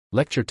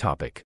Lecture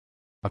topic: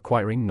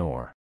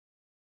 Acquiring-Noor.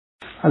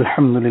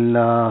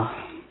 Alhamdulillah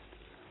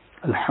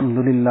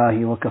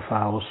wa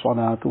kafa wa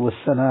salatu wa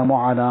salamu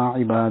ala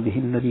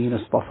ibadihi alladhina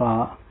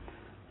istafa.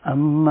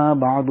 Amma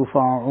ba'du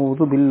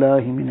fa'a'udhu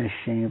billahi minash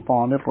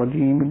shaytanir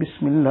rajim.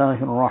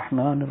 Bismillahir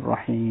rahmanir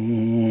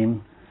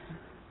rahim.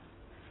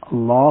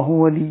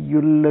 Allahu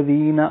waliyyul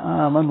ladhina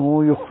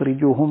amanu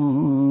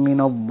yukhrijuhum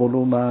minadh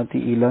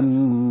dhulumati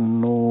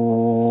ilan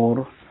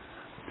nur.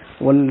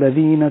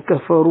 والذين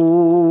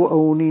كفروا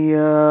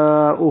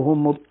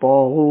أولياؤهم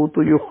الطاغوت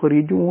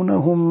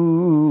يخرجونهم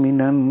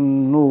من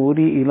النور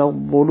إلى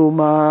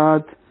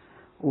الظلمات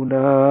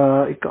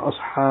أولئك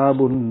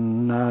أصحاب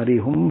النار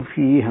هم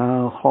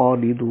فيها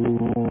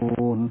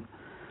خالدون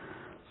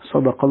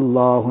صدق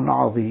الله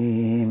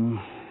العظيم.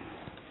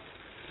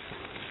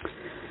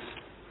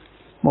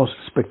 Most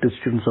respected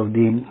students of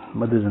Deen,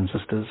 mothers and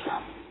sisters,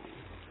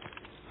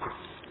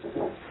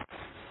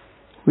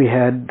 we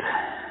had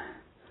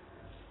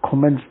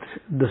commenced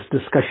this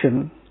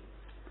discussion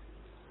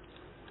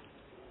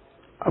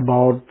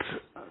about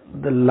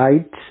the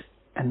light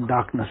and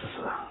darkness,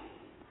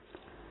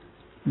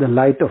 the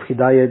light of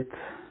Hidayat,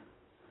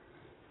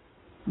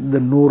 the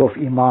Noor of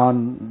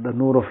Iman, the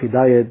Noor of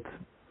Hidayat,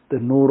 the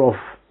Noor of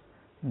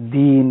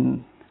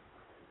Deen,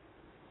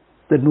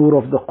 the Noor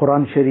of the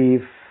Quran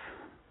Sharif,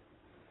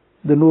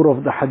 the Noor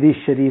of the Hadith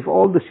Sharif.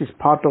 All this is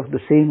part of the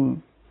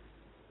same,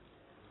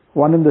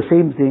 one and the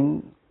same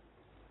thing.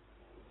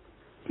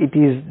 It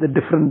is the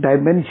different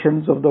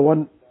dimensions of the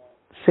one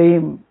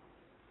same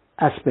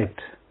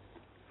aspect.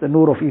 The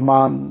Noor of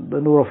Iman,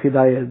 the Noor of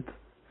Hidayat,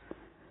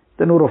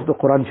 the Noor of the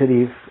Quran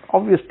Sharif.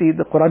 Obviously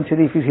the Quran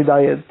Sharif is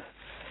Hidayat.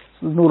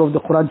 The Noor of the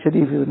Quran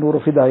Sharif is the Noor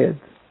of Hidayat.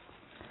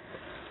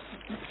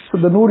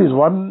 So the Noor is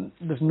one.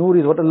 This Noor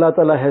is what Allah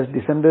Ta'ala has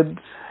descended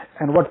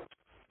and what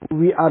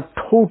we are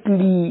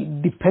totally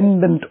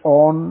dependent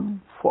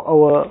on for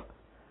our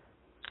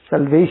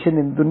salvation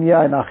in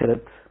dunya and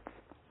akhirat.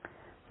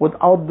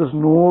 Without this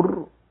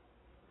Noor,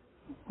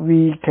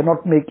 we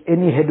cannot make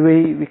any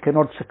headway, we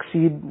cannot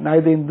succeed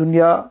neither in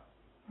dunya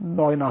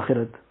nor in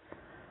akhirat.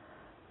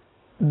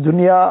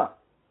 Dunya,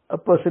 a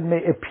person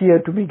may appear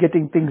to be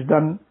getting things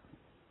done,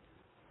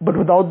 but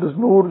without this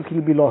Noor,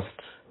 he'll be lost.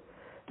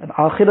 And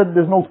akhirat,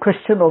 there's no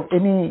question of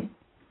any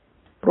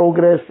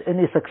progress,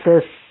 any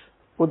success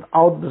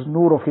without this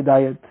Noor of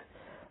Hidayat.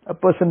 A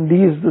person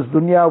leaves this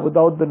dunya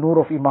without the Noor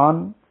of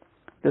Iman.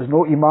 There's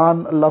no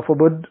Iman, Allah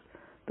forbid.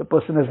 The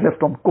person is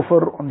left on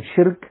kufr, on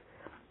shirk,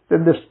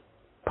 then this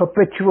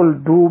perpetual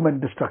doom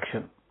and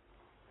destruction.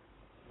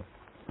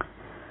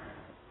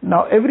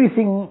 Now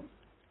everything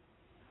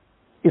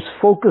is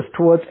focused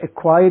towards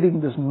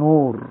acquiring this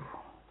Noor.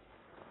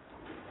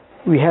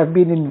 We have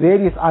been in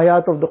various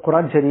ayat of the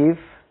Quran Sharif,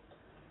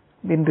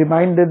 been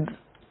reminded,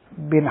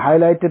 been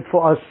highlighted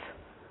for us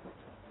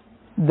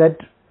that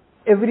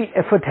every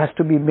effort has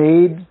to be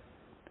made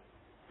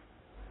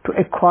to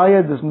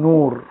acquire this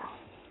Noor.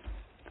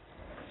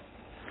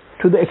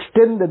 To the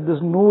extent that this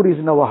Noor is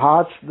in our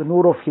hearts, the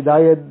Noor of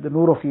Hidayat, the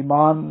Noor of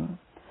Iman,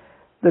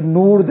 the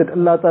Noor that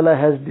Allah Ta'ala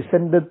has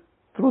descended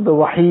through the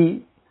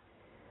Wahi,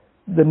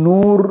 the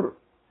Noor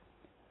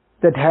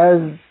that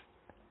has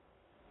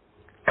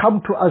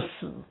come to us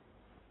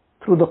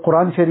through the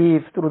Quran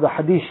Sharif, through the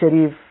Hadith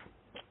Sharif,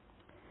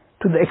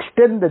 to the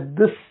extent that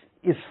this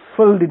is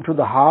filled into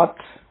the heart,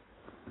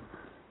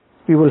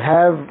 we will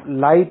have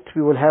light,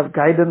 we will have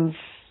guidance,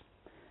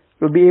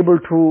 we'll be able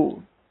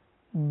to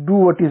do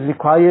what is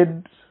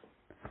required.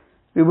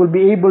 We will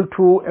be able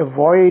to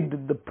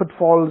avoid the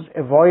pitfalls,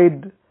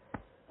 avoid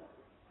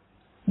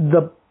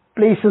the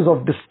places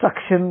of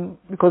destruction,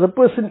 because a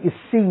person is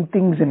seeing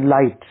things in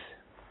light.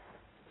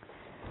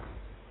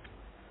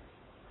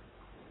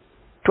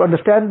 To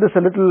understand this a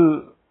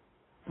little,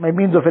 by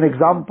means of an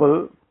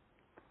example,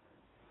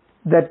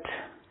 that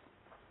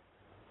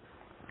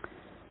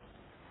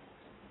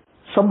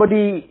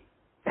somebody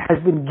has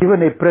been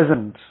given a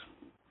present.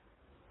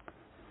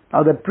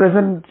 Now that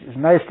present is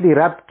nicely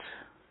wrapped.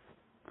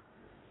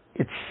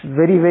 It's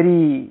very,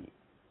 very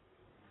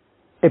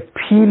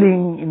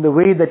appealing in the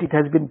way that it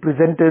has been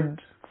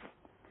presented.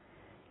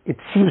 It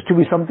seems to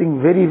be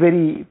something very,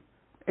 very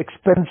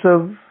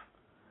expensive.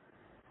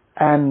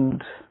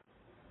 And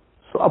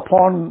so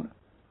upon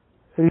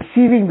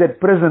receiving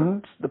that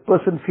present, the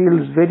person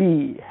feels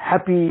very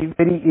happy,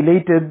 very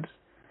elated,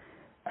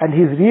 and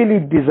he's really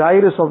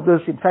desirous of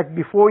this. In fact,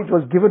 before it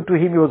was given to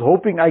him, he was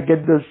hoping, I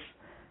get this.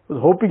 Was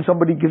hoping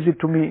somebody gives it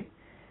to me,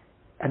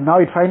 and now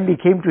it finally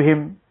came to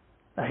him.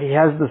 He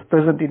has this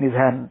present in his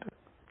hand,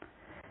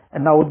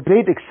 and now with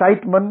great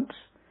excitement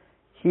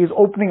he is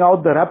opening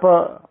out the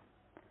wrapper,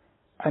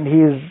 and he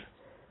is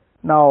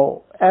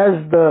now, as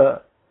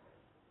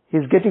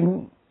he's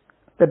getting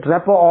that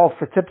wrapper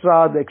off,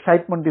 etc., the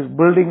excitement is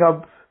building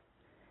up,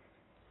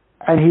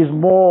 and he's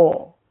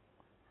more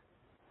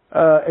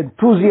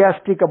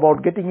enthusiastic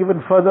about getting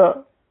even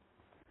further.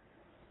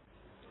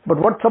 But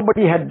what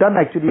somebody had done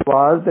actually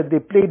was that they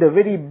played a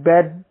very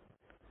bad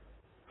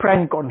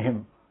prank on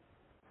him.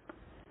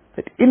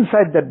 That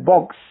inside that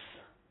box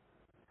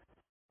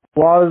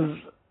was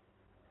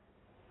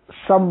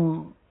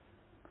something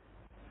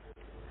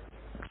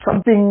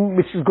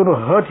which is going to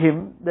hurt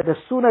him, that as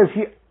soon as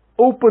he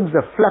opens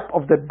the flap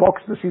of that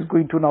box, this is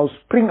going to now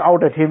spring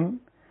out at him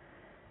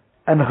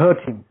and hurt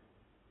him.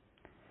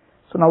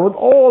 So now with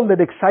all that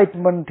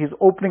excitement, he's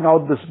opening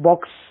out this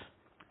box,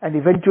 and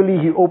eventually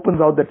he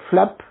opens out that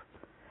flap,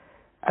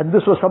 and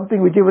this was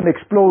something which even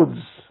explodes.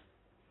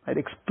 It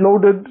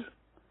exploded.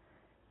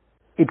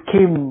 It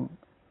came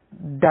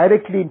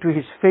directly into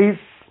his face,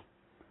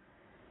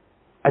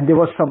 and there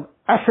was some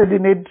acid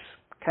in it.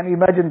 Can you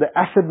imagine? The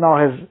acid now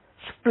has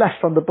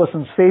splashed on the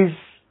person's face,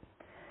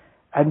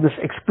 and this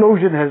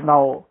explosion has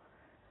now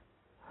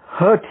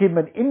hurt him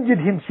and injured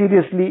him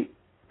seriously.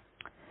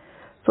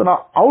 So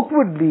now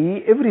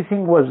outwardly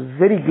everything was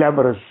very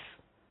glamorous.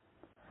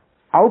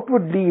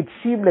 Outwardly it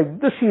seemed like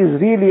this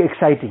is really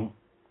exciting.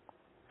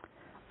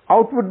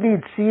 Outwardly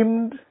it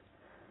seemed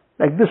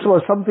like this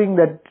was something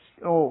that,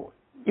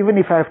 even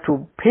if I have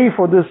to pay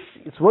for this,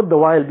 it's worth the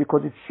while,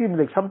 because it seemed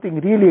like something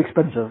really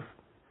expensive.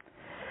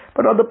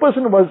 But now the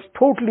person was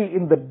totally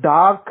in the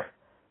dark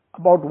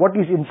about what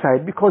is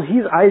inside, because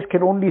his eyes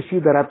can only see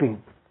the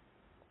wrapping.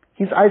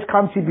 His eyes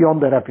can't see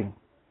beyond the wrapping.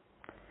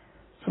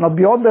 So now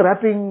beyond the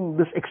wrapping,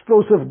 this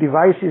explosive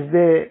device is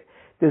there.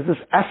 There's this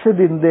acid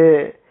in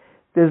there.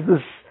 There's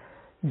this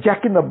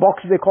jack in the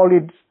box, they call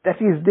it,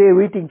 that is there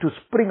waiting to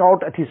spring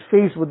out at his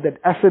face with that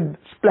acid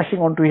splashing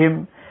onto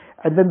him.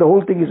 And then the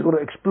whole thing is going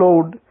to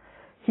explode.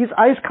 His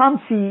eyes can't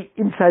see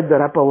inside the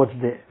wrapper what's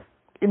there.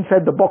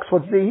 Inside the box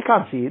what's there, he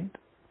can't see it.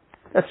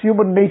 That's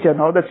human nature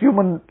now. That's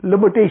human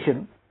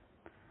limitation.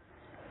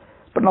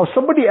 But now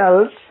somebody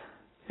else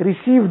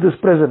received this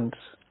present.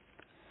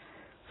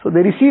 So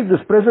they received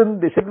this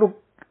present. They said, look,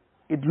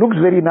 it looks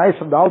very nice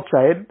on the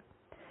outside,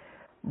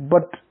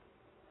 but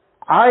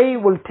I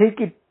will take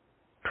it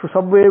to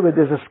somewhere where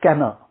there's a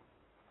scanner.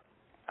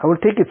 I will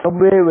take it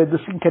somewhere where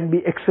this thing can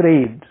be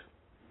x-rayed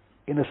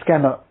in a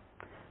scanner.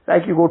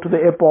 Like you go to the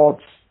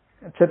airports,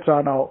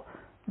 etc. Now,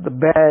 the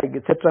bag,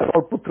 etc.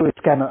 all put through a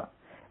scanner.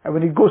 And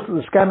when it goes to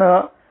the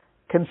scanner,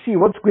 can see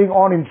what's going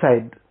on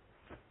inside.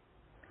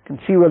 Can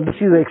see, well, this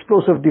is an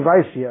explosive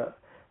device here.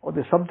 Or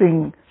there's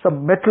something,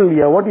 some metal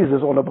here. What is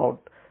this all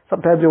about?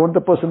 Sometimes they want the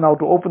person now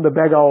to open the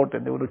bag out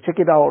and they want to check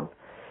it out.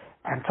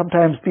 And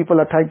sometimes people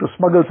are trying to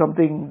smuggle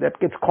something that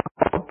gets caught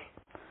out.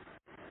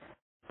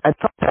 And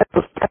sometimes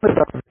those scanners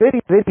are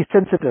very, very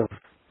sensitive.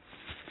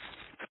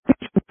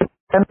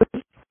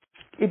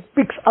 It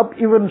picks up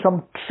even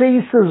some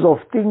traces of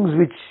things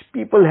which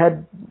people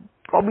had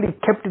probably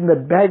kept in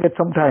that bag at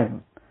some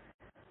time.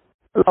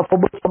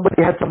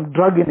 Somebody had some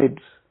drug in it.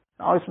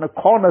 Now it's in a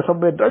corner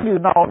somewhere. Drug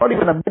is now not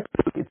even a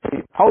metal, it's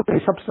a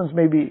powdery substance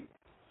maybe.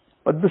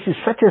 But this is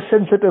such a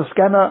sensitive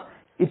scanner,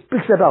 it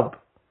picks it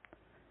up.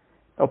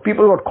 Now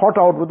people got caught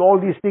out with all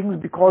these things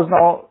because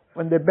now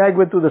when their bag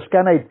went through the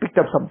scanner, it picked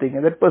up something.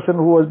 And that person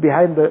who was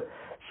behind the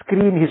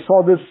screen, he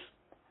saw this.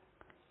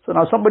 So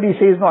now somebody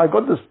says, no, I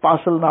got this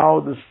parcel now,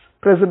 this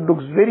present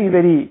looks very,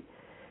 very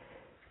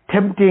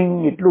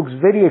tempting, it looks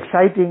very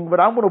exciting, but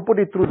I'm going to put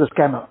it through the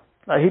scanner.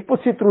 Now he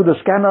puts it through the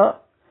scanner.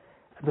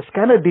 The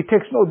scanner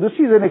detects, no, this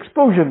is an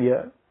explosion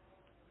here.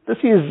 This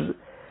is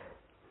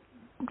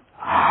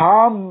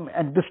harm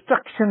and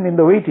destruction in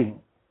the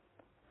waiting.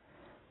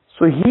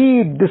 So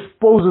he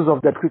disposes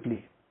of that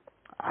quickly.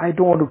 I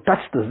don't want to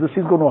touch this. This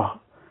is going to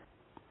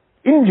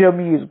injure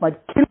me. It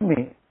might kill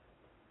me.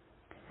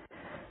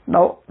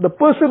 Now, the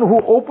person who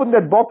opened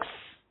that box,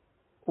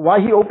 why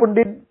he opened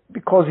it?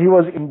 Because he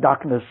was in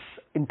darkness.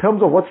 In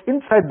terms of what's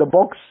inside the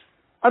box,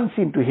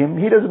 unseen to him,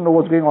 he doesn't know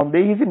what's going on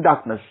there. He's in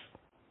darkness.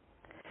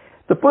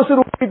 The person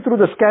who put it through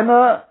the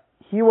scanner,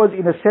 he was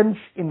in a sense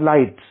in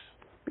light,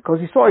 because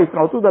he saw it.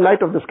 Now through the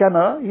light of the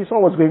scanner, he saw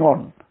what's going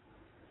on.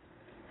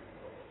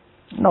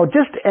 Now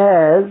just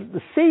as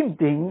the same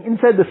thing,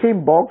 inside the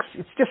same box,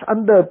 it's just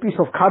under a piece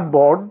of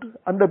cardboard,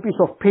 under a piece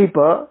of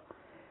paper,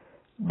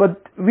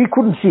 but we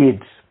couldn't see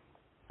it.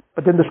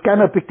 But then the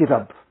scanner picked it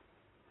up.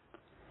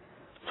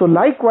 So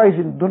likewise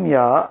in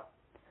dunya,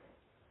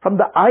 from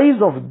the eyes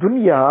of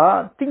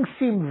dunya, things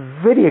seem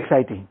very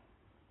exciting.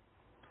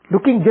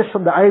 Looking just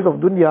from the eyes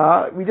of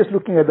dunya, we're just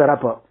looking at the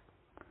wrapper.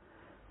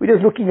 We're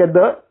just looking at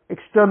the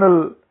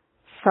external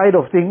side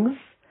of things,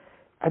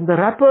 and the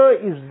wrapper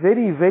is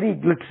very, very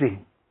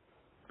glittering.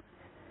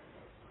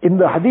 In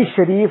the Hadith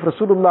Sharif,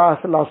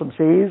 Rasulullah sallallahu alaihi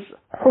wasallam says,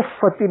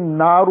 "Huffatin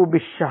naru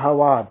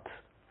bishahawat,"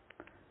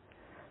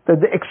 that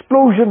the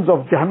explosions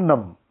of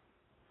Jahannam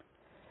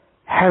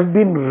have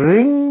been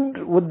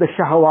ringed with the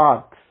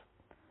shahawat,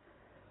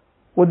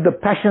 with the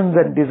passions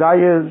and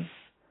desires,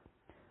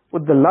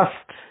 with the lust,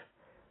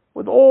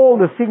 with all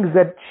the things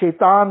that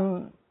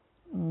shaitan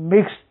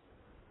makes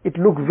it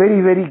look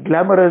very, very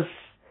glamorous,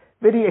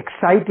 very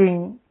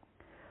exciting,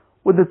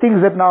 with the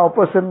things that now a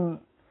person,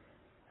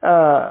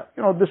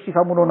 this, if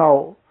I'm going to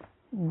now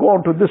go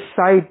onto this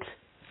site,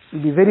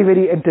 it'll be very,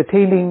 very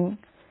entertaining,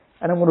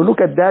 and I'm going to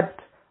look at that,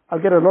 I'll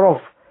get a lot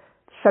of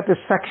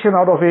satisfaction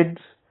out of it,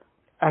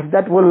 and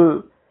that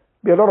will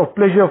be a lot of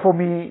pleasure for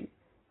me,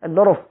 and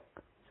a lot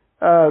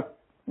of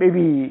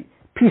maybe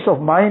peace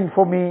of mind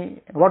for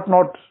me, and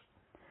whatnot.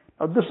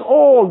 Now this is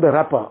all the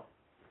wrapper.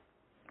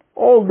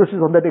 All this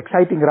is on that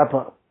exciting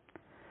wrapper.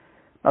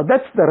 Now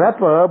that's the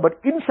wrapper, but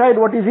inside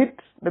what is it?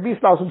 Nabi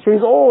Sallallahu Alaihi Wasallam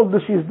says all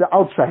this is the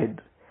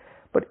outside.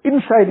 But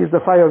inside is the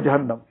fire of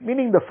Jahannam.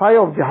 Meaning the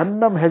fire of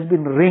Jahannam has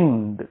been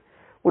ringed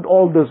with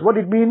all this. What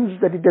it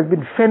means that it has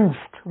been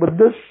fenced with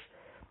this.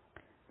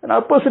 And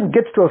a person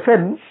gets to a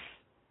fence,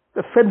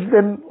 the fence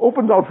then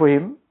opens out for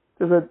him.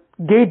 There's a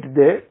gate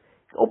there.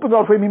 It opens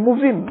out for him, he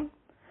moves in.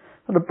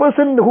 And the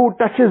person who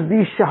touches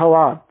these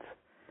shahawat,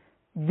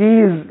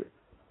 these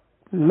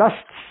lusts,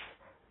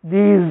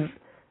 these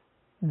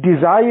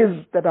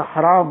desires that are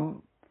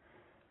haram,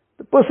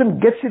 the person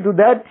gets into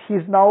that,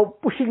 he's now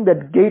pushing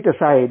that gate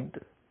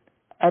aside.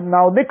 And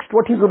now next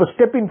what he's going to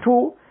step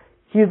into,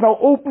 he is now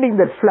opening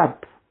that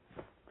flap.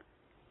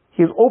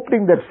 He's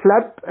opening that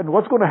flap, and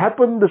what's going to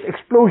happen? This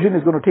explosion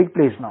is going to take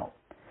place now.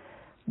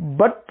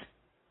 But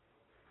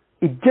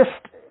it just,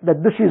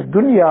 that this is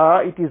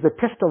dunya, it is the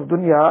test of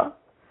dunya.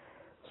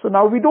 So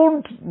now we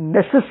don't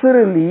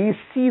necessarily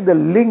see the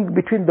link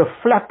between the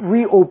flap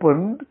we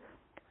opened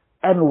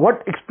and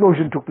what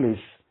explosion took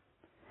place.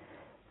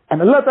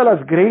 And Allah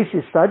Ta'ala's grace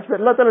is such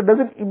that Allah Ta'ala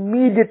doesn't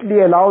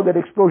immediately allow that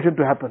explosion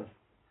to happen.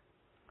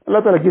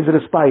 Allah Ta'ala gives a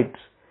respite.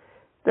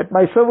 That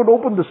my servant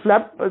opened this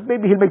flap,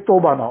 maybe he'll make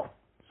tawbah now.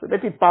 So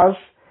let it pass,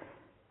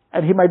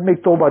 and he might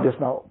make tawbah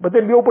just now. But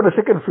then we open a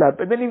second flap,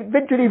 and then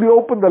eventually we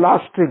open the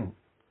last string.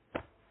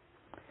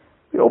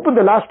 We open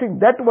the last string,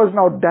 that was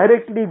now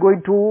directly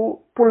going to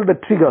pull the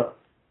trigger.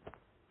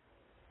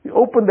 We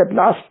opened that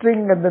last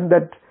string, and then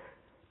that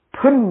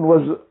pin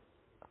was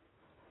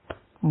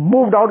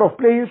moved out of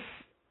place,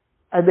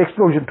 and the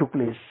explosion took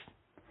place.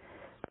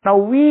 Now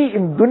we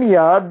in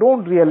dunya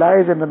don't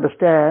realize and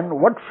understand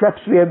what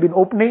flaps we have been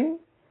opening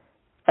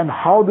and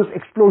how this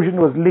explosion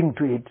was linked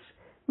to it.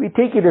 We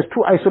take it as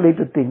two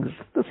isolated things.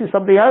 This is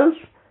something else,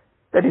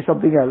 that is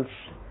something else.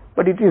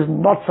 But it is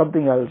not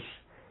something else.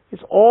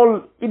 It's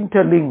all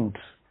interlinked.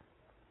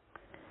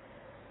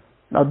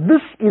 Now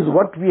this is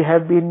what we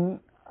have been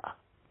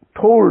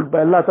told by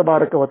Allah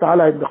Tabaraka wa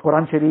Ta'ala in the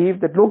Quran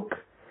Sharif, that look,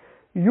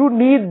 you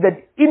need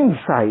that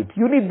insight,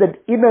 you need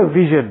that inner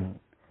vision,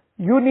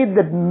 you need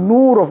that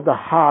noor of the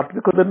heart,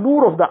 because the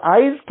noor of the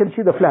eyes can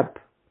see the flap,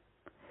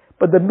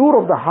 but the noor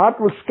of the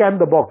heart will scan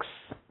the box.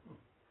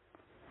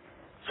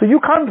 So you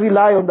can't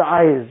rely on the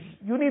eyes,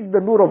 you need the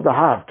noor of the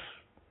heart.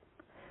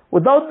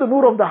 Without the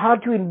noor of the heart,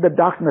 you're in the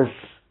darkness,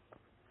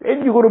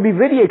 and you're going to be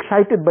very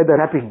excited by the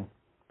wrapping.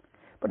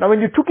 But now when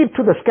you took it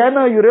to the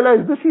scanner, you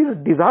realize this is a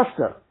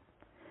disaster.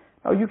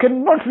 Now you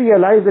cannot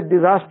realize a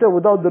disaster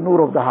without the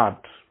noor of the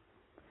heart.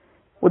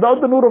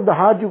 Without the noor of the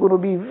heart, you're going to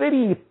be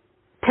very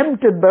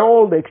tempted by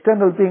all the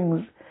external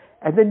things,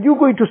 and then you're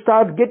going to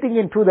start getting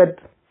into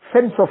that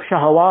fence of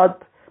shahawat,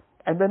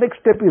 and the next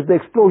step is the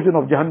explosion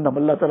of Jahannam.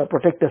 Allah Ta'ala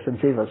protect us and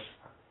save us.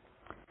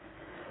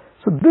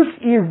 So this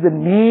is the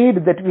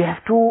need, that we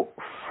have to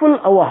fill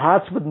our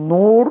hearts with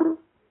noor,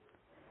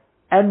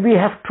 and we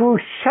have to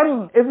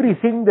shun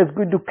everything that's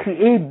going to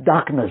create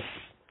darkness,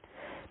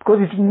 because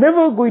it's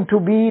never going to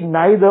be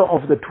neither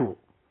of the two.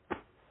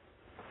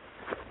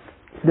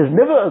 There's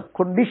never a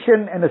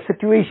condition and a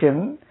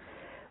situation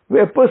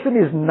where a person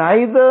is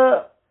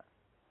neither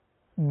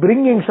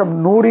bringing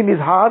some noor in his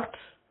heart,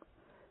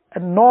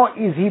 and nor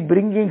is he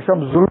bringing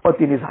some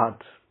zulmat in his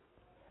heart.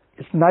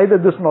 It's neither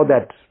this nor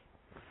that.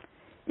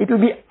 It will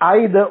be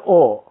either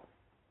or.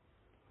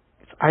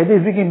 It's either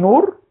he's bringing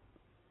noor,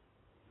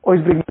 or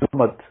he's bringing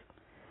zulmat.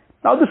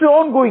 Now this is an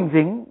ongoing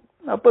thing.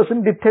 A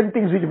person did 10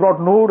 things which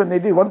brought noor, and they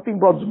did one thing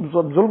brought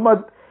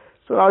zulmat.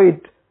 So now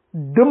it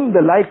dimmed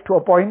the light to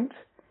a point.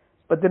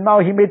 But then now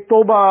he made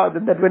tawbah,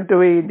 then that went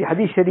away. In the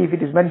hadith sharif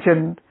it is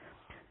mentioned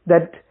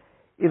that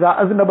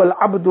إِذَا أَذْنَبَ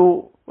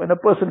الْعَبْدُ, when a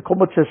person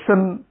commits a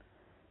sin,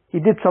 he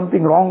did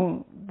something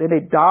wrong, then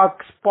a dark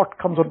spot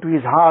comes onto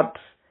his heart,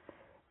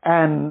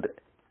 and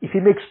if he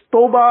makes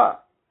tawbah,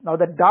 now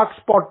that dark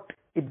spot,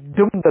 it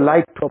dimmed the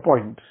light to a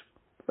point.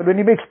 But when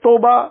he makes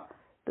tawbah,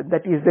 then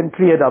that is then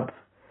cleared up.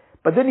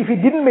 But then if he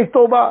didn't make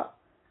tawbah,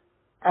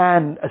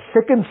 and a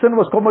second sin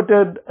was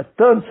committed, a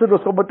third sin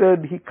was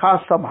committed, he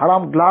cast some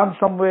haram glance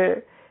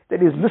somewhere, then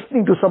he's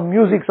listening to some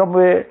music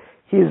somewhere,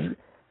 he's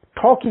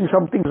talking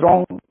some things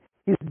wrong,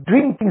 he's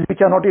doing things which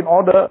are not in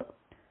order.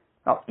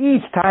 Now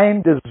each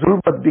time there's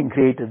zulmat being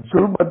created,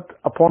 zulmat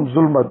upon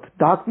zulmat,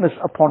 darkness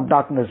upon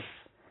darkness.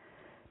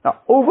 Now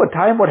over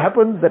time what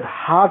happens, that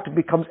heart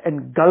becomes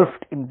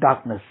engulfed in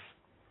darkness.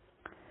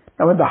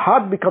 Now when the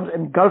heart becomes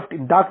engulfed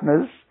in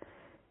darkness,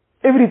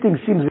 everything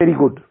seems very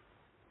good.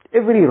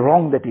 Every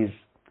wrong, that is,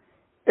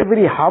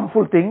 every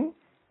harmful thing,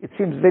 it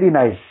seems very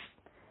nice.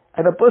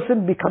 And a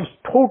person becomes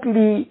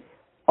totally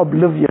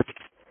oblivious.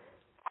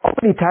 How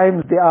many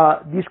times there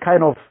are these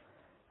kind of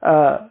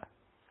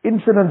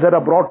incidents that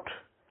are brought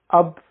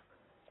up,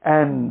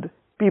 and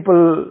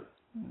people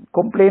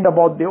complain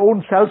about their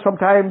own self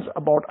sometimes,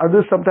 about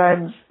others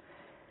sometimes,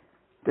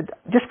 that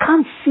just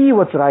can't see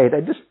what's right.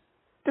 Just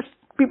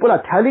people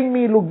are telling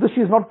me, look, this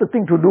is not the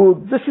thing to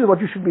do, this is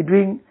what you should be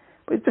doing,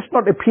 but it's just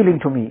not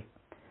appealing to me.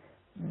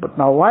 But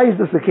now why is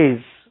this the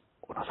case?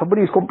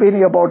 Somebody is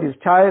complaining about his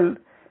child,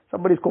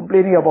 somebody is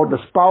complaining about the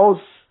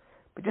spouse,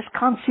 but just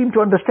can't seem to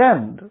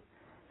understand.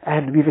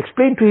 And we've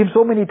explained to him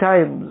so many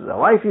times, the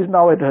wife is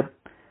now at her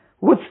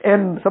wit's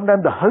end,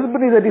 sometimes the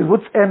husband is at his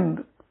wit's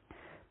end,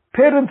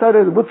 parents are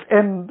at his wit's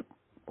end.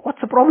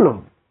 What's the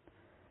problem?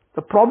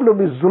 The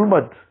problem is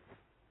zulmat.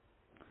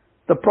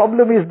 The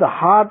problem is the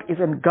heart is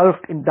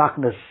engulfed in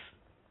darkness.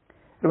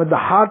 And when the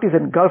heart is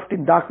engulfed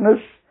in darkness,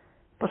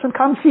 person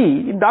can't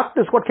see. In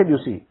darkness, what can you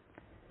see?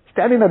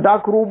 Stand in a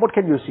dark room, what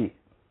can you see?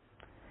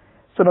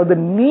 So now the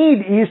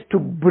need is to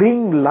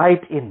bring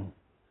light in.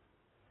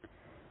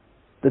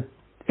 The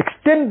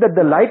extent that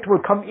the light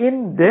will come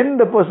in, then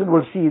the person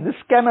will see. This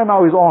scanner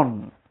now is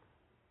on.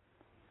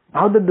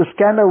 Now that the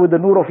scanner with the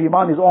Noor of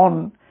Iman is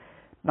on,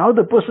 now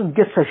the person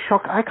gets a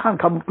shock. I can't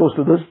come close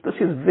to this. This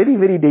is very,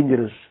 very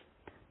dangerous.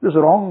 This is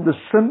wrong, this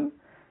sin,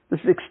 this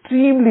is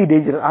extremely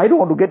dangerous. I don't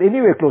want to get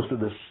anywhere close to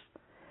this.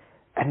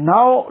 And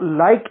now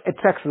like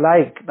attracts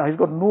like. Now he's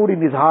got Noor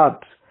in his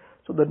heart.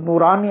 So the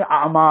Noorani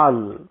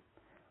A'mal,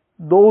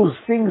 those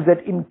things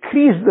that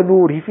increase the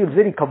Noor, he feels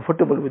very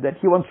comfortable with that.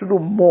 He wants to do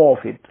more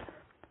of it.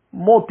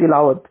 More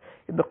tilawat.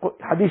 In the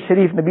Hadith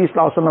Sharif, Nabi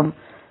Sallallahu Alaihi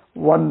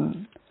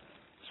Wasallam,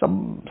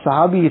 some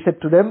Sahabi, he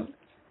said to them,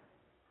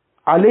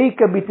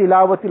 Alayka bi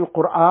tilawatil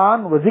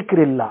Quran wa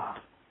zikrillah.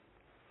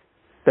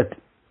 That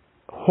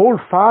hold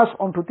fast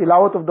onto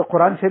tilawat of the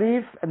Quran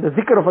Sharif and the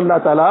zikr of Allah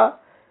Ta'ala.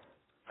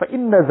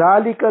 فَإِنَّ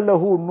ذَلِكَ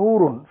لَهُ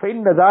نُورٌ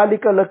فَإِنَّ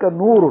ذَلِكَ لَكَ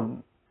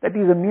نُورٌ. That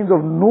is a means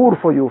of nur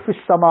for you. فِي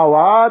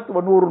السَّمَاوَاتِ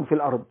وَنُورٌ فِي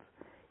الْأَرْضِ.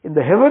 In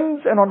the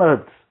heavens and on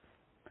earth.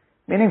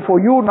 Meaning for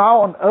you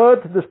now on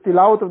earth, this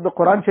tilawat of the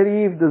Quran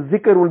Sharif, the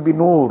zikr will be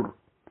nur.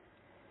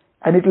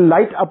 And it will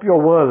light up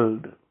your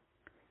world.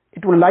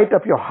 It will light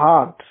up your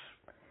heart.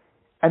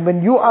 And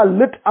when you are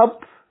lit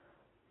up,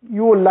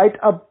 you will light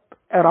up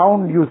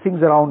around you,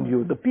 things around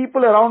you. The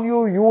people around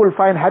you, you will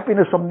find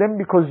happiness from them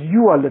because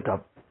you are lit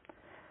up.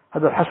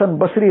 Hazrat Hassan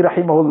Basri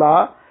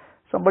rahimahullah,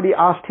 somebody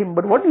asked him,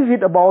 but what is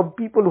it about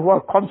people who are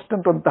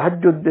constant on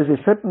tahajjud? There's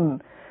a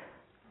certain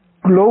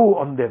glow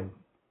on them.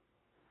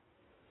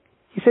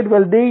 He said,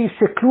 well, they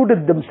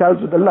secluded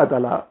themselves with Allah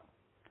Ta'ala.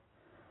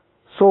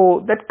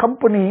 So that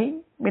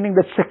company, meaning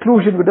that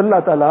seclusion with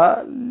Allah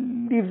Ta'ala,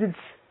 leaves its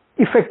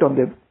effect on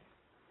them.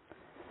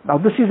 Now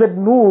this is at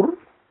Noor.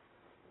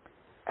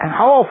 And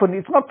how often?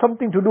 It's not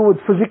something to do with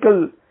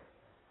physical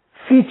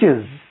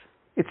features.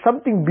 It's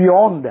something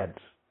beyond that.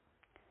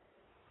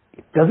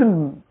 It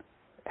doesn't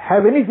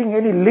have any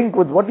link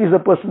with what is a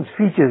person's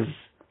features.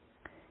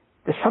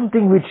 There's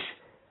something which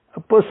a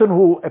person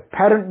who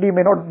apparently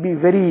may not be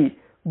very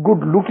good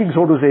looking,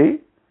 so to say,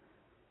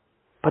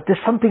 but there's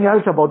something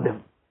else about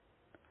them.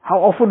 How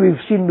often we've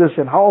seen this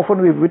and how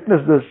often we've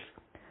witnessed this,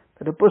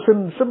 that a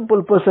person,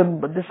 simple person,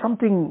 but there's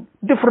something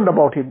different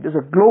about him. There's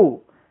a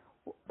glow.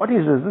 What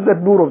is this? This is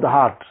that Noor of the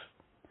heart.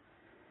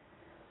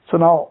 So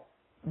now,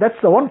 that's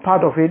the one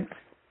part of it,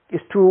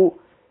 is to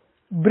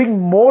bring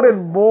more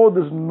and more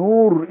this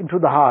Noor into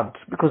the heart,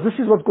 because this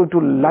is what's going to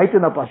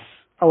lighten up us,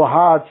 our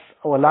hearts,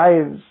 our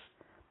lives.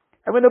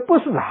 And when a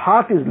person's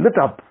heart is lit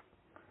up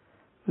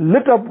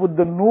with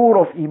the Noor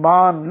of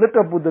Iman, lit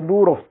up with the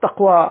Noor of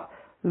Taqwa,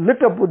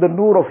 lit up with the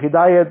Noor of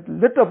Hidayat,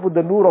 lit up with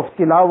the Noor of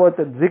Tilawat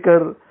and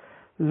Zikr,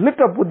 lit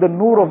up with the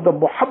Noor of the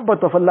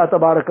Muhabbat of Allah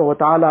Tabaraka wa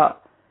Ta'ala,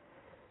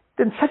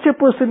 then such a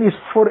person is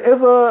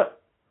forever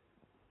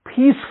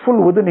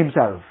peaceful within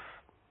himself.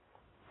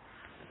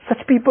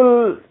 Such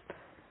people,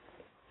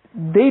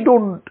 they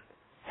don't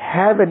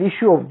have an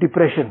issue of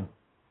depression,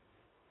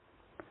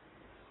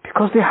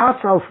 because their hearts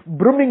are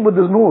brimming with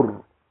this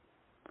Noor.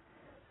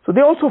 So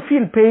they also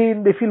feel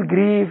pain, they feel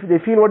grief, they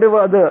feel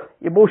whatever other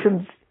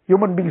emotions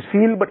human beings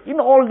feel, but in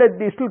all that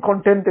they're still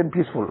content and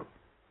peaceful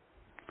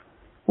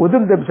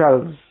within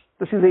themselves.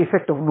 This is the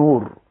effect of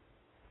Noor.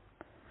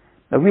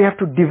 Now we have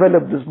to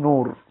develop this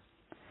Noor.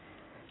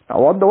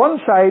 Now on the one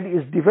side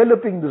is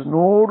developing this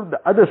Noor, the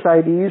other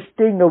side is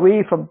staying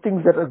away from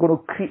things that are going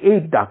to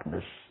create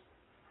darkness.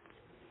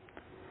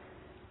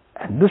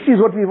 And this is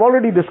what we've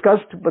already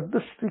discussed, but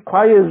this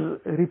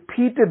requires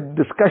repeated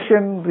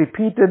discussion,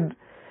 repeated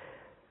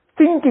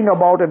thinking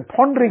about and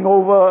pondering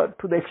over,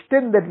 to the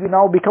extent that we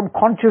now become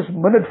conscious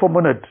minute for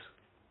minute.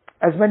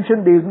 As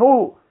mentioned, there is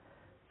no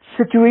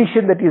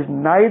situation that is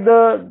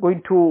neither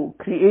going to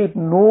create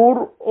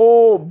Noor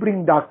or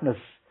bring darkness.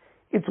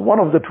 It's one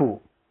of the two.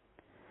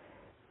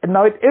 And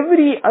now at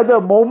every other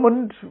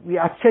moment, we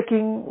are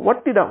checking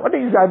what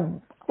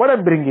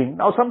I'm bringing.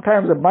 Now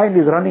sometimes the mind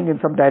is running in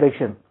some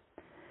direction,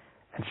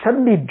 and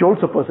suddenly it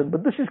jolts a person,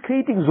 but this is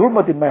creating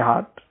zulmat in my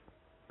heart.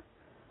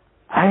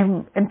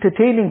 I'm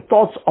entertaining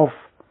thoughts of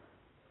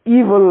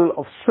evil,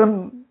 of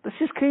sin. This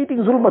is creating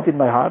zulmat in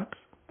my heart.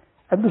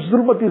 And this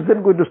zulmat is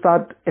then going to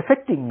start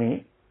affecting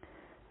me.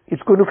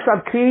 It's going to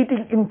start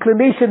creating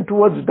inclination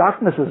towards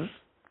darknesses,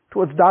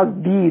 towards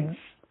dark deeds.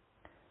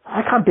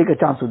 I can't take a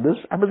chance with this.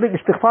 I must make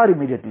istighfar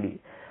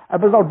immediately. I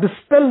must now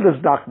dispel this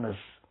darkness.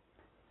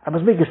 I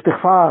must make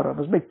istighfar. I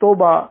must make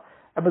tawbah.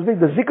 I must make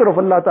the zikr of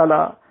Allah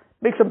Ta'ala.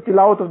 make some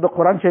tilawat of the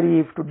Quran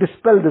Sharif to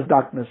dispel this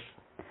darkness.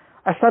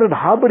 I started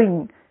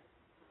harboring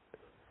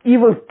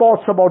evil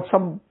thoughts about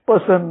some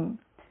person,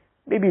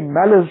 maybe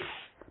malice,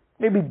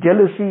 maybe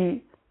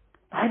jealousy.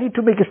 I need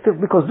to make a step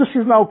because this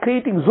is now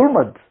creating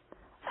zulmat.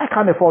 I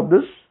can't afford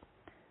this.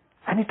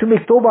 I need to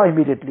make tawbah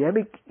immediately. I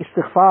make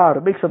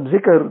istighfar, make some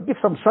zikr, give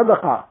some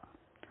sadaqah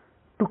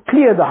to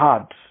clear the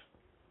heart.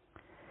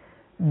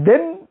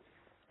 Then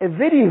a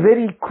very,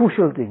 very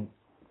crucial thing.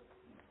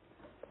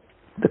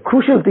 The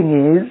crucial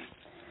thing is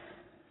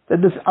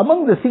that this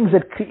among the things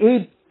that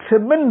create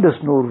tremendous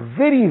nur,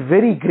 very,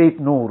 very great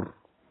nur.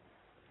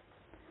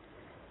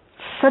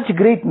 Such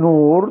great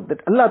nur that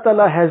Allah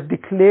Ta'ala has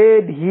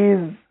declared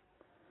His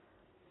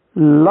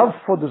love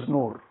for this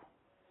nur.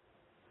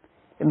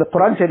 In the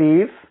Quran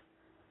Sharif,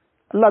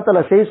 Allah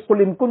Ta'ala says,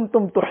 قُلْ إِن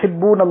كُنْتُمْ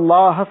تُحِبُّونَ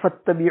اللَّهَ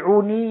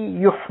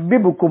فَاتَّبِعُونِي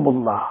يُحْبِبُكُمُ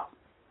اللَّهُ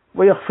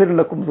وَيَغْفِرْ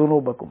لَكُمْ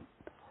ذُنُوبَكُمْ.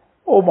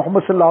 O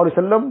Muhammad Sallallahu Alaihi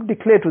Wasallam,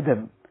 declare to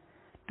them,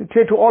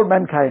 declare to all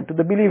mankind, to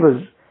the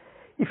believers,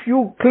 if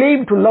you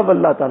claim to love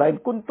Allah Ta'ala, in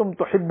kuntum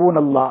tuhibbun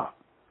Allah,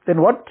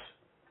 then what?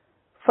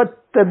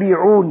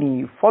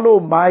 Fattabi'uni, follow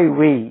my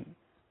way.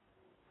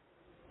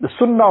 The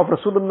sunnah of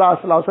Rasulullah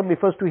Sallallahu Alaihi Wasallam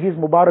refers to his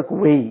Mubarak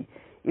way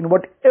in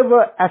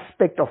whatever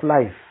aspect of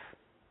life.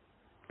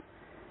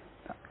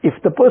 If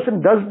the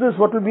person does this,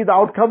 what will be the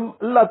outcome?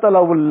 Allah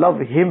Ta'ala will love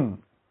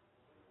him.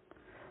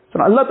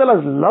 So Allah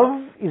Ta'ala's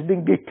love is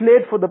being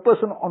declared for the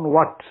person on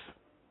what?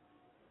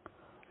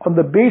 On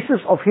the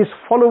basis of his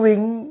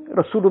following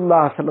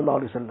Rasulullah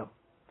Sallallahu Alaihi Wasallam.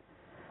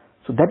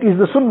 So that is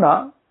the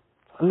sunnah.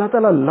 Allah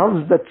Ta'ala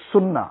loves that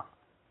sunnah.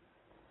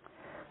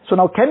 So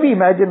now can we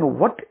imagine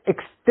what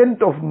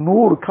extent of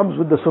nur comes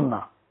with the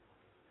sunnah?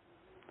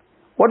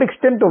 What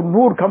extent of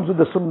nur comes with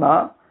the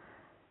sunnah?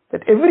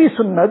 That every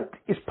sunnat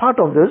is part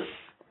of this,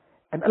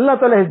 and Allah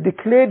Ta'ala has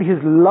declared His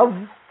love.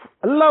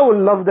 Allah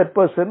will love that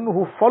person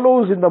who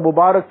follows in the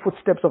Mubarak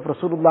footsteps of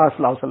Rasulullah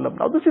Sallallahu Alaihi Wasallam.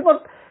 Now this is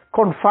not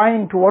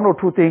confined to one or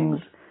two things.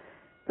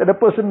 That a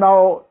person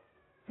now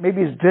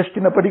maybe is dressed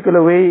in a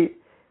particular way,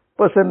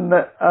 person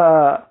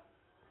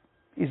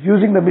is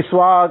using the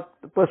miswak,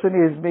 the person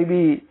is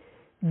maybe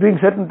doing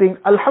certain things.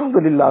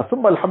 Alhamdulillah,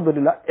 summa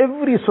alhamdulillah,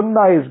 every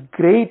sunnah is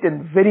great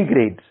and very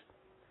great.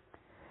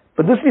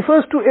 But this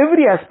refers to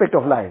every aspect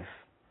of life.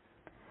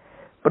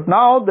 But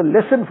now the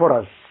lesson for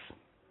us,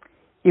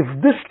 if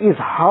this is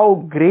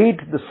how great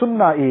the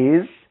sunnah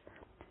is,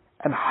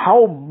 and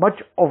how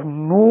much of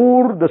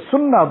nur the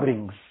sunnah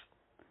brings,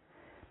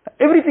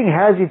 everything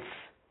has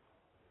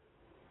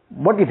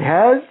what it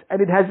has,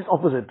 and it has its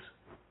opposite.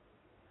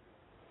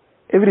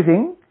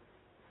 Everything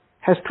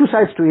has two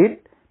sides to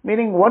it,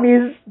 meaning one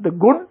is the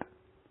good,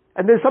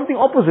 and there's something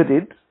opposite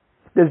it.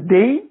 There's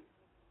day,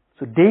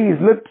 so day is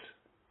lit,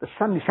 the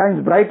sun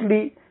shines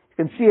brightly, you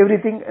can see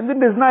everything, and then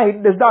there's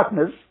night, there's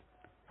darkness.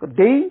 So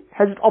day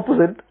has its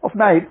opposite of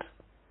night.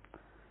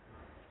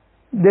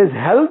 There's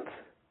health,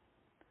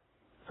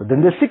 so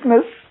then there's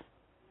sickness.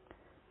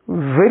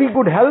 Very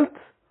good health,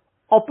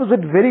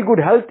 opposite very good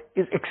health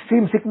is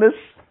extreme sickness.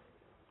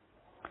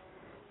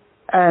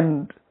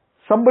 And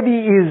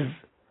somebody is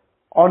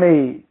on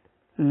a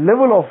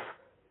level of,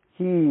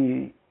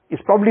 he is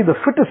probably the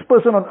fittest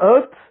person on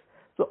earth.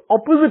 So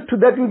opposite to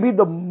that will be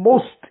the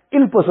most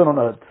ill person on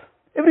earth.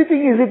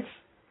 Everything is its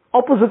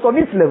opposite on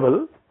its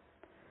level.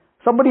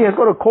 Somebody has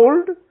got a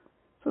cold,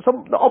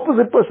 so the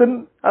opposite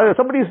person,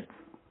 somebody is,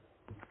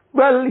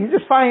 well, he's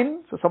just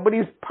fine. So somebody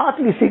is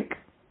partly sick,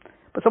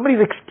 but somebody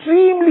is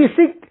extremely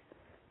sick.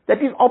 That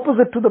is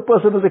opposite to the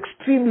person who is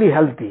extremely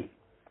healthy.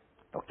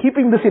 Now,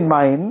 keeping this in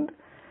mind,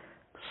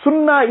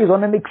 sunnah is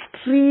on an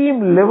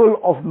extreme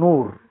level of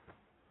nur,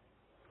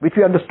 which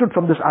we understood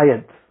from this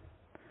ayat.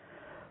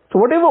 So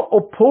whatever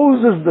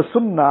opposes the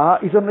sunnah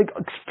is on an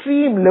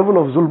extreme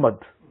level of zulmat.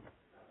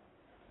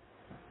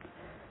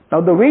 Now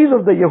the ways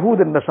of the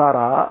Yahud and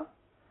Nasara,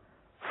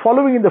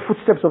 following in the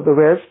footsteps of the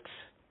West,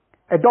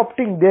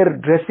 adopting their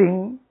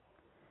dressing,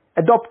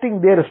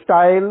 adopting their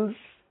styles,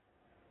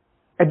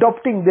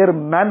 adopting their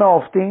manner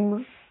of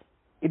things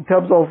in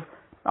terms of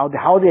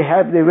how they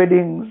have their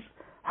weddings,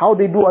 how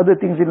they do other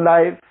things in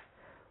life,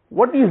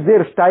 what is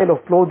their style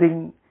of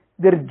clothing,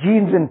 their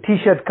jeans and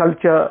t-shirt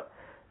culture,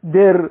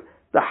 the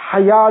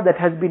haya that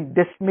has been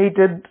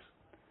decimated,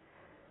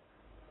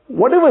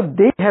 whatever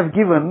they have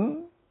given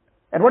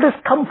and what has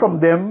come from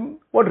them,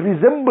 what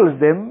resembles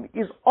them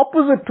is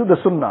opposite to the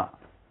sunnah.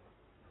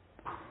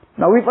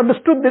 Now we've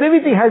understood that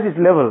everything has its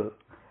level,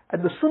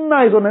 and the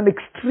sunnah is on an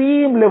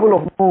extreme level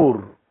of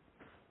nur,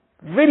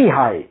 very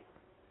high.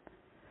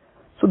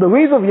 So the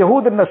ways of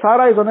Yahud and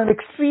Nasara is on an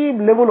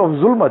extreme level of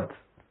zulmat.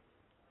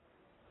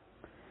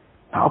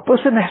 Now a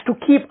person has to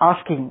keep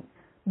asking,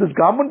 this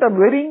garment I'm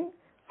wearing,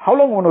 how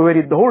long am I going to wear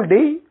it? The whole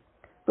day?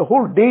 The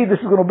whole day this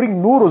is going to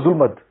bring nur or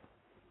zulmat.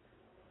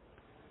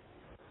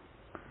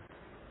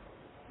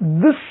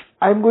 This,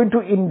 I'm going to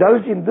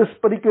indulge in this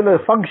particular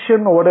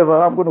function or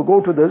whatever, I'm going to go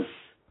to this.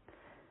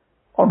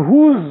 On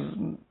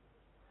whose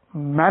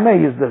manner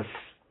is this?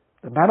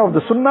 The manner of the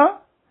sunnah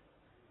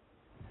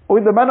or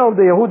in the manner of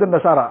the Yahud and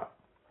Nasara?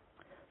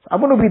 So I'm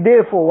going to be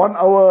there for 1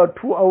 hour,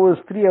 2 hours,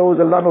 3 hours,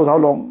 Allah knows how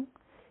long.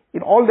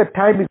 In all that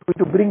time, it's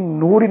going to bring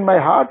Noor in my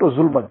heart or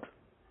Zulmat.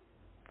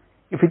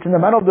 If it's in the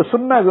manner of the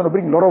Sunnah, it's going to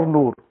bring a lot of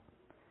Noor.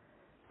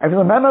 If it's in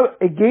the manner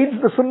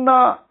against the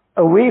Sunnah,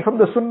 away from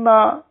the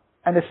Sunnah,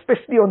 and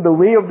especially on the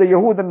way of the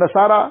Yahud and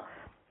Nasara,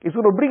 it's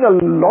going to bring a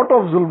lot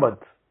of Zulmat.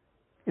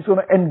 It's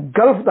going to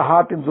engulf the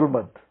heart in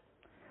Zulmat.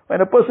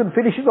 When a person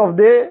finishes off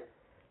there,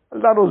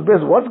 Allah knows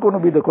best what's going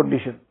to be the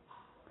condition.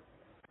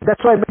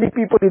 That's why many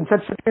people in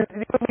such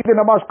situations even make the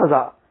namaz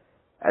qaza,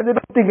 and they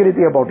don't think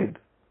anything about it.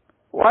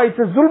 Why? It's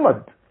a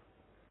zulmat.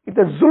 It's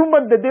a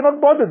zulmat that they're not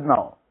bothered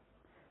now.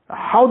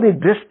 How they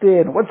dress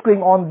there and what's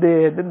going on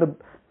there, then the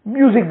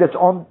music that's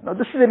on. Now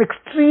this is an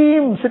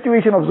extreme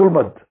situation of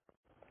zulmat.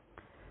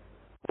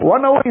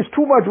 1 hour is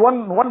too much,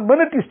 one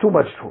minute is too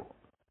much too.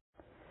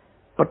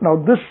 But now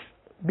this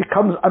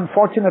becomes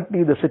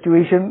unfortunately the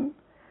situation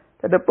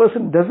that a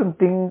person doesn't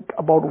think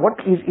about what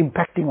is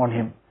impacting on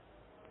him.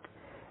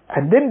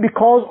 And then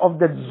because of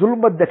that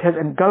zulmat that has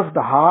engulfed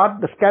the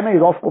heart, the scanner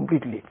is off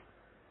completely.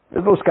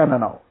 There's no scanner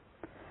now.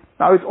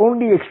 Now it's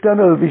only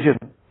external vision.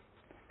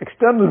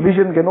 External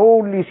vision can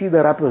only see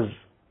the rappers.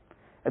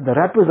 And the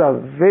rappers are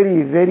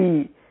very,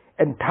 very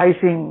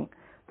enticing.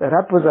 The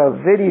rappers are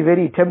very,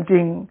 very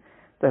tempting.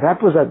 The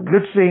rappers are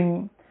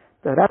glittering.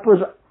 The rappers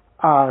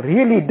are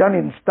really done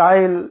in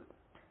style.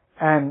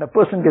 And a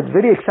person gets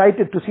very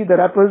excited to see the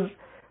rappers.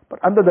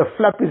 But under the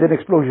flap is an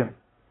explosion.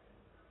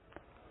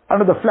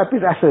 Under the flap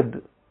is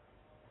acid.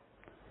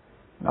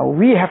 Now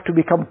we have to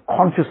become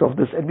conscious of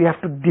this, and we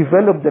have to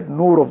develop that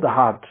Noor of the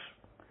heart.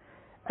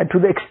 And to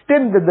the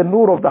extent that the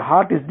Noor of the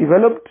heart is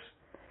developed,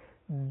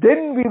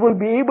 then we will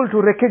be able to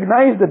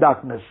recognize the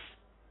darkness.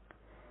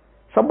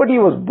 Somebody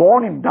was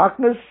born in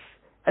darkness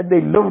and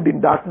they lived in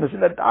darkness,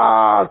 in a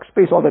dark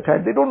space all the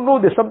time. They don't know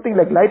there's something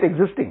like light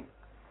existing.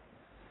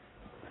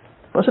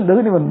 Person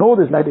doesn't even know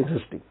there's light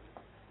existing.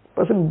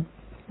 Person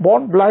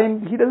born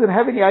blind, he doesn't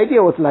have any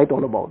idea what's light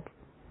all about.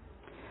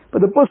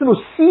 But the person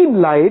who's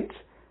seen light,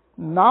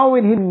 now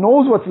when he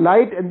knows what's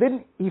light and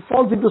then he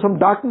falls into some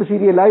darkness, he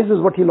realizes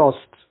what he lost.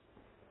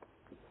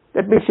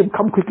 That makes him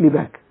come quickly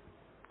back.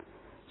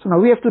 So now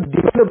we have to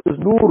develop this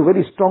Noor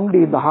very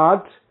strongly in the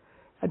heart.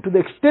 And to the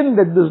extent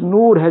that this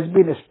Noor has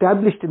been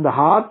established in the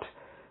heart,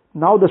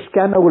 now the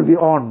scanner will be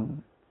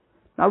on.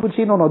 Now we'll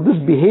see, no, this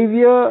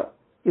behavior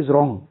is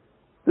wrong.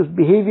 This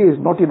behavior is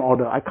not in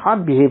order. I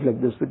can't behave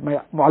like this with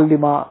my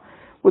muallima,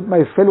 with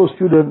my fellow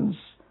students,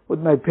 with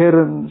my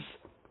parents,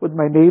 with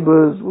my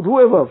neighbors, with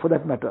whoever for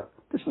that matter.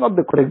 This is not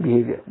the correct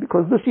behavior,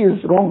 because this is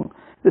wrong.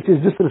 This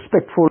is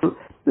disrespectful.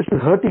 This is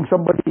hurting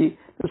somebody.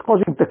 This is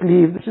causing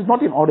taklif. This is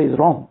not in order. It's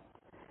wrong.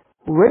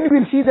 When we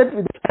will see that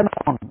with the scanner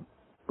on,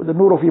 with the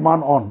Noor of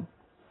Iman on.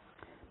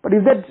 But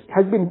if that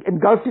has been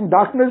engulfed in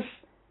darkness,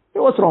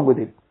 what's wrong with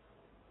it?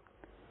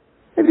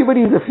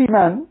 Everybody is a free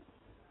man.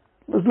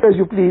 Must do as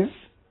you please.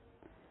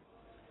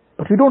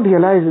 But we don't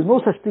realize there's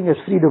no such thing as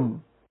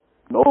freedom.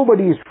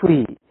 Nobody is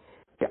free.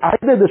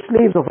 Either the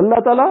slaves of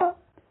Allah Ta'ala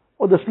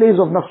or the slaves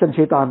of nafs and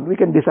shaitan. We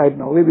can decide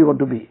now where we want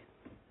to be.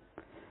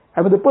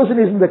 And when the person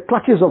is in the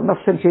clutches of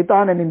nafs and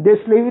shaitan and in their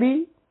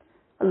slavery,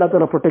 Allah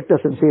Ta'ala protect us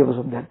and save us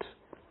from that.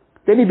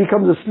 Then he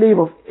becomes a slave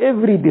of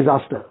every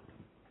disaster.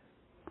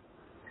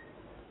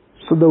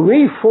 So the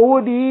way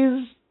forward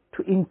is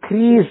to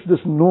increase this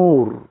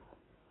Noor.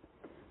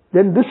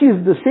 Then this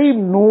is the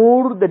same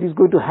Noor that is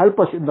going to help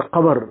us in the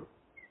qabr.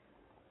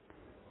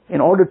 In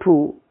order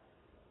to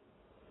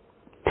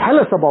tell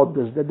us about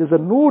this, that there's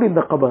a Noor in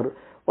the qabr.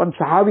 One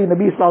Sahabi,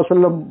 Nabi Sallallahu Alaihi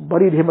Wasallam,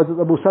 buried him as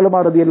Abu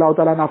Salama radiallahu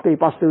ta'ala, and after he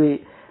passed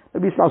away,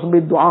 Nabi Sallallahu Alaihi Wasallam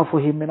made dua for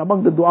him. And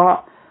among the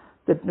dua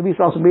that Nabi Sallallahu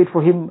Alaihi Wasallam made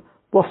for him,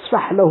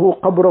 وَافْسَحْ لَهُ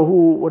قَبْرَهُ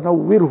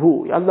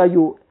وَنَوِّرْهُ. Ya Allah,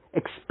 you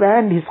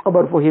expand his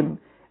qabr for him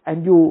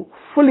and you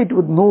fill it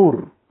with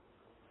Noor.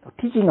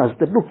 Teaching us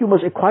that, look, you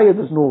must acquire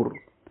this Noor.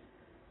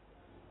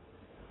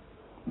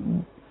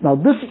 Now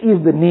this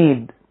is the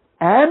need.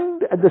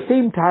 And at the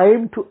same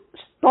time, to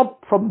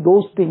stop from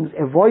those things,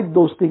 avoid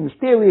those things,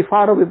 stay away,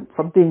 far away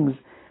from things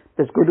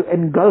that's going to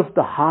engulf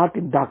the heart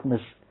in darkness.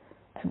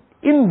 And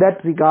in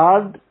that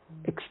regard,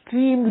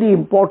 extremely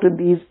important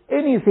is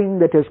anything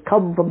that has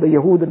come from the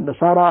Yahud and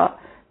Nasara,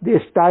 their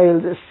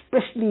styles,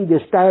 especially their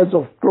styles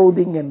of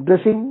clothing and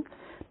dressing.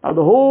 Now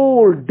the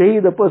whole day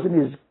the person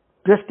is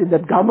dressed in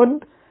that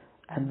garment,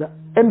 and the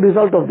end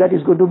result of that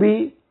is going to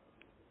be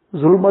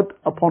zulmat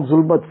upon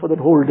zulmat for that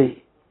whole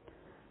day.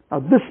 Now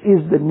this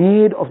is the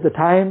need of the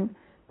time,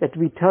 that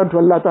we turn to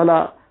Allah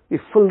Ta'ala, we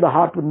fill the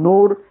heart with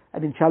Noor,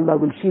 and inshallah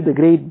we'll see the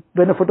great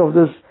benefit of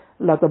this.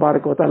 Allah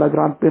Tabarak wa Ta'ala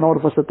grant me all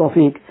of us the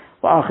tawfiq.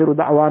 Wa akhiru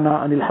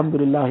da'wana anil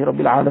hamdulillahi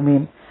rabbil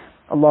alameen.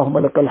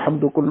 Allahumma lakal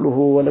hamdu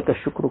kulluhu wa lakal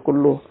shukru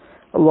kulluhu.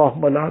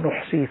 Allahumma la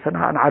nuhsi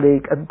sana'an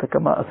alayk anta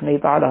kama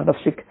athnayta ala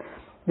nafsik.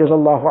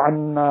 Jazallahu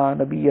anna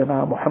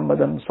nabiyyana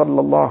Muhammadan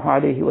sallallahu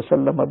alayhi wa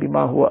sallam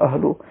bima huwa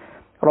ahlu.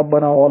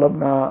 ربنا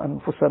ظلمنا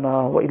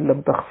أنفسنا وإن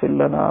لم تغفر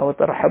لنا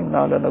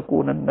وترحمنا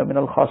لنكونن من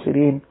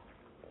الخاسرين.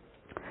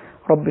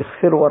 رب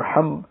اغفر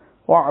وارحم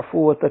واعف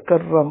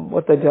وتكرم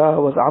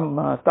وتجاوز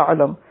عما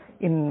تعلم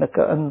إنك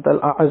أنت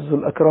الأعز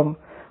الأكرم.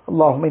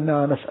 اللهم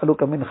إنا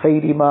نسألك من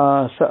خير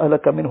ما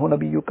سألك منه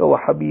نبيك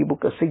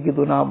وحبيبك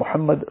سيدنا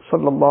محمد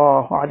صلى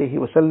الله عليه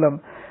وسلم،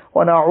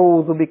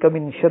 ونعوذ بك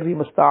من شر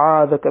ما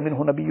استعاذك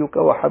منه نبيك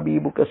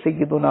وحبيبك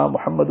سيدنا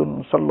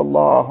محمد صلى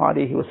الله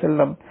عليه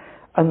وسلم.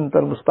 أنت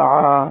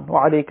المستعان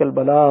وعليك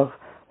البلاغ،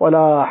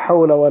 ولا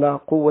حول ولا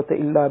قوة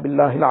إلا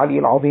بالله العلي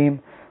العظيم.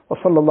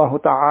 وصلى الله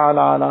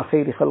تعالى على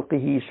خير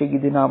خلقه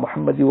سيدنا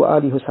محمد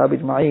وآله وصحبه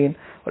أجمعين،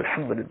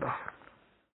 والحمد لله.